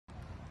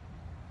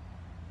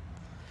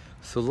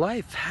So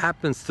life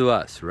happens to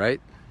us,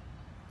 right?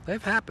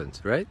 Life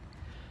happens, right?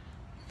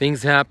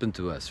 Things happen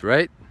to us,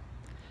 right?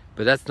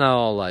 But that's not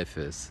all life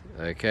is,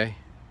 okay?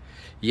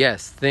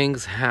 Yes,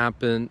 things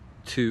happen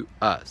to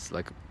us.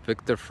 Like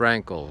Viktor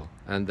Frankl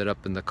ended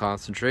up in the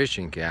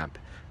concentration camp.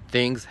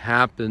 Things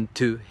happen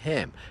to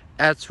him.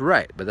 That's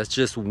right, but that's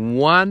just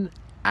one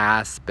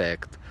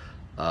aspect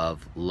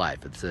of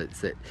life.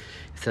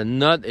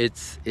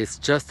 It's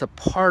just a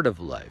part of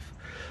life.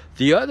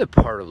 The other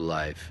part of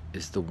life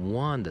is the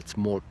one that's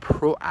more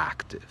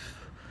proactive,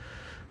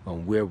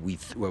 where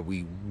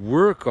we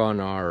work on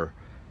our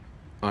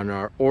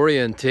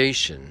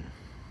orientation.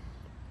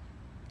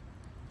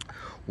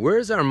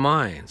 Where's our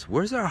minds?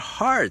 Where's our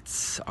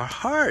hearts? Our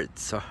heart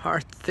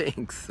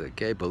thinks,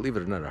 okay? Believe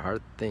it or not, our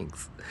heart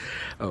thinks,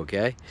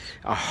 okay?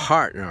 Our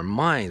heart and our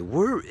mind,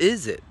 where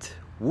is it?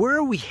 Where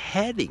are we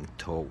heading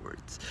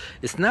towards?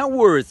 It's not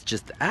where it's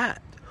just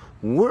at.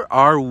 Where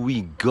are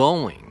we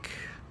going?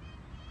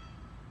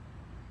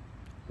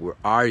 Where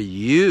are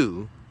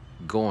you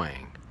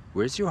going?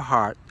 Where's your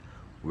heart?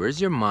 Where's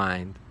your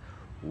mind?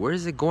 Where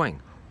is it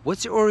going?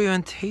 What's your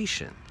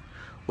orientation?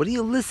 What are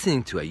you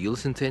listening to? Are you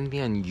listening to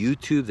anything on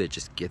YouTube that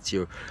just gets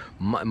your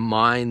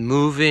mind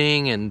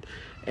moving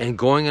and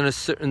going in a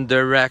certain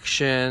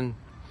direction?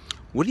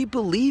 What are you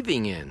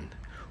believing in?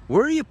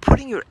 Where are you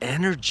putting your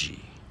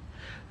energy?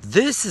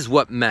 This is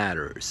what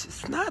matters.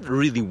 It's not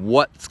really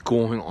what's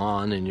going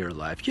on in your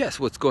life. Yes,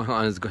 what's going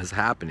on is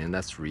happening.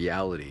 That's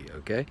reality,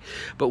 okay?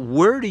 But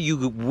what are you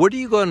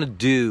going to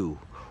do?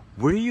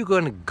 Where are you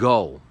going to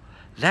go?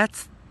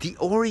 That's the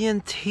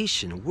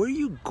orientation. Where are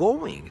you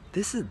going?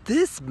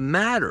 This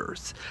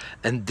matters,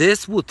 and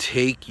this will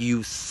take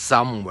you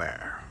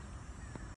somewhere.